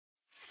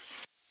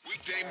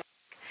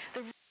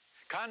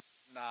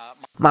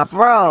My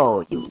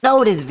bro, you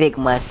know this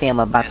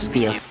VickMontFIlms about to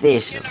be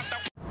official.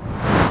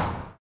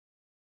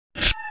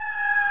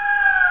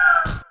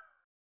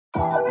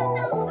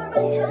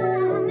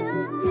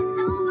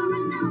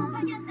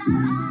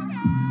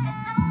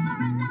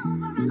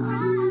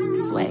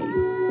 Sway.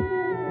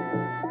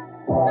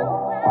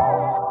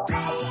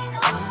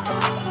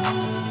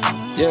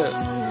 Yeah.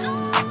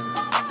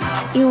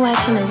 You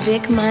watching a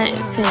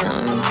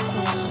VickMontFIlms.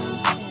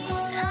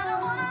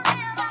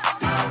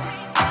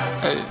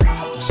 Hey,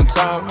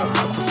 sometimes I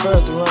prefer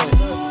to run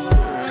it.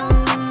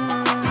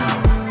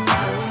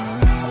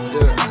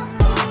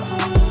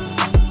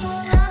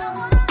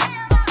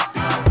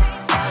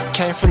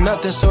 Came from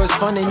nothing, so it's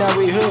funny now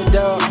we hood,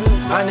 dawg.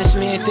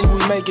 Honestly, ain't think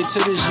we make it to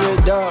this year,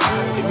 dawg.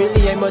 It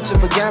really ain't much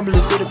of a gamble,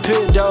 it's to the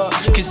pit, dawg.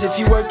 Cause if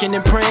you working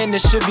and praying,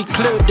 it should be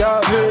clear,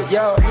 dawg. Hood,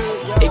 y'all.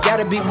 It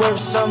gotta be worth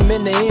something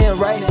in the end,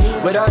 right?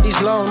 With all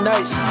these long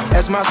nights,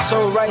 as my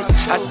soul writes,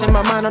 I send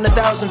my mind on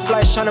 1,000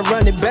 flights, trying to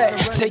run it back.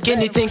 Take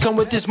anything, come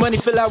with this money,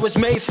 feel I was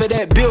made for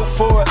that. Built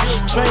for it,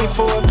 trained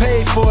for it,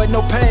 paid for it.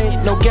 No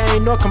pain, no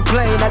gain, no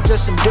complaint, I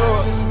just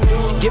endure.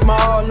 Get my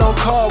all on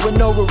call with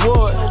no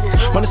reward.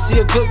 Wanna see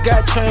a good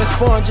guy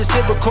transform, just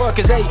hit record.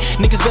 Cause hey,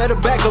 niggas better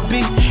back a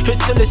beat. Hit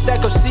till it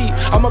stack up seat.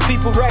 All my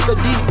people rack a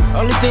deep.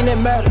 Only thing that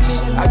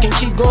matters, I can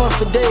keep going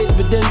for days,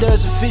 but then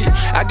there's a fee.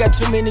 I got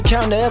too many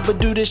count to ever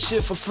do this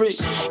shit for free.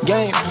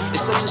 Game,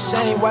 it's such a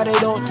shame why they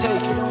don't take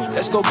it.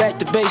 Let's go back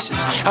to basics.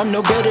 I'm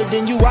no better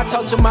than you, I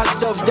talk to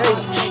myself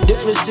daily.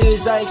 Difference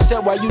is I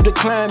accept why you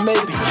decline,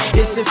 maybe.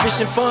 It's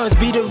insufficient funds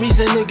be the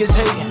reason niggas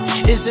hating.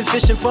 It's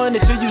insufficient fun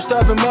until you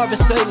starving Marvin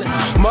sailing.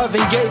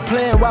 Marvin Gaye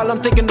playing while I'm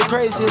thinking the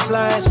craziest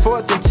lines.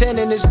 4th and 10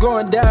 and it's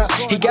going down.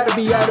 He gotta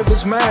be out of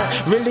his mind.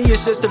 Really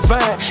it's just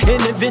divine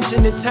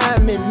intervention and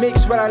timing.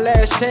 Mixed with our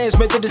last chance,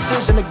 make the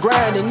decision to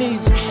grind and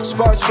easy.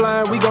 Sparks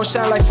flying, we gon'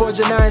 shine like 4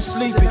 9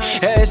 sleepy.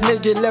 Ass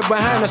niggas get left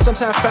behind or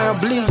sometimes found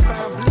bleed.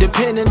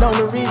 Depending on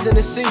the reason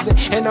and season.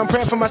 And I'm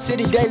praying for my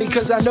city daily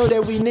cause I know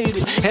that we need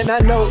it. And I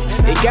know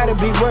it gotta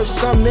be worth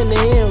something in the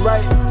end,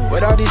 right?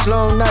 With all these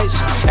long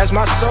nights, as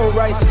my soul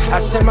writes, I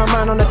send my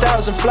mind on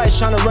 1,000 flights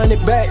trying to run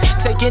it back.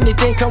 Take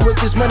anything, come with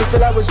this money,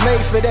 feel I was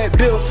made for that.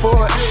 Built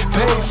for it,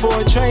 paid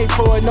for it, trained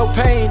for it. No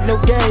pain, no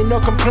gain, no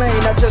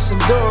complaint, I just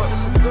endure.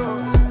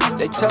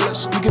 They tell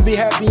us you can be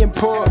happy and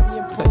poor.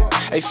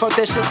 Hey, fuck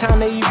that shit, time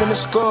they even to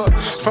score.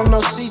 From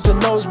no seats to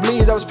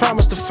nosebleeds, I was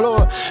promised the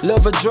floor.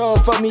 Love a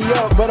drug, fuck me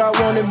up, but I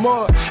wanted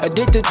more.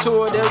 Addicted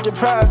to it, they were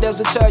deprived as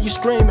a child, you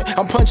screaming.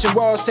 I'm punching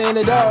walls, saying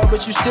it all,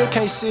 but you still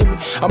can't see me.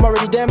 I'm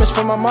already damaged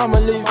from my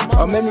mama leaving,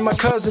 or maybe my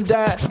cousin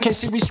died. Can't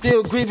see we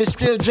still grieving,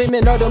 still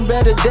dreaming of them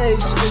better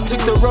days. Took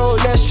the road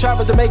less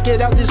traveled to make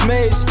it out this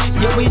maze.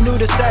 Yeah, we knew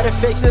the side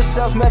effects, they'll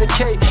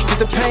self-medicate. Cause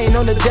the pain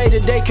on the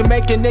day-to-day can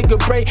make a nigga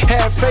break.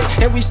 Have faith,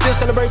 and we still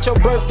celebrate your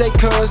birthday,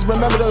 cuz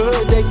remember the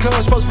hood day, cuz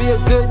supposed to be a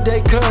good day,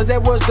 cuz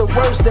that was the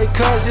worst day,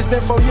 cuz it's been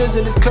 4 years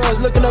of this,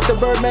 cuz looking up the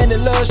Birdman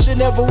and love, shit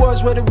never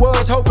was what it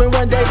was, hoping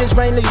one day this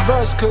rain leave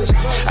us, cuz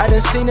I done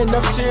seen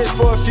enough tears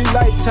for a few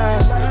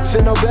lifetimes,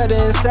 feel no better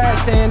inside,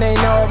 saying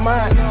ain't all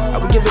mine. I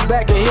would give it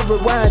back and hit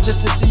rewind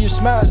just to see you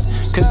smile,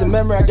 cuz the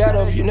memory I got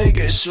of you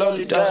niggas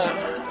slowly dying.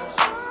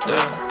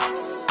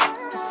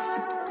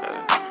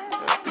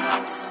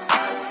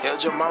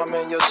 Held your mama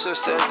and your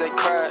sister as they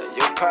cried.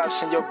 Your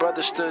pops and your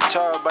brother stood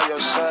tall by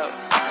your side.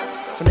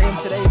 From the M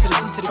to the A to the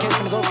C to the K,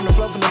 finna go from the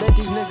flow, finna let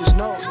these niggas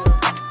know.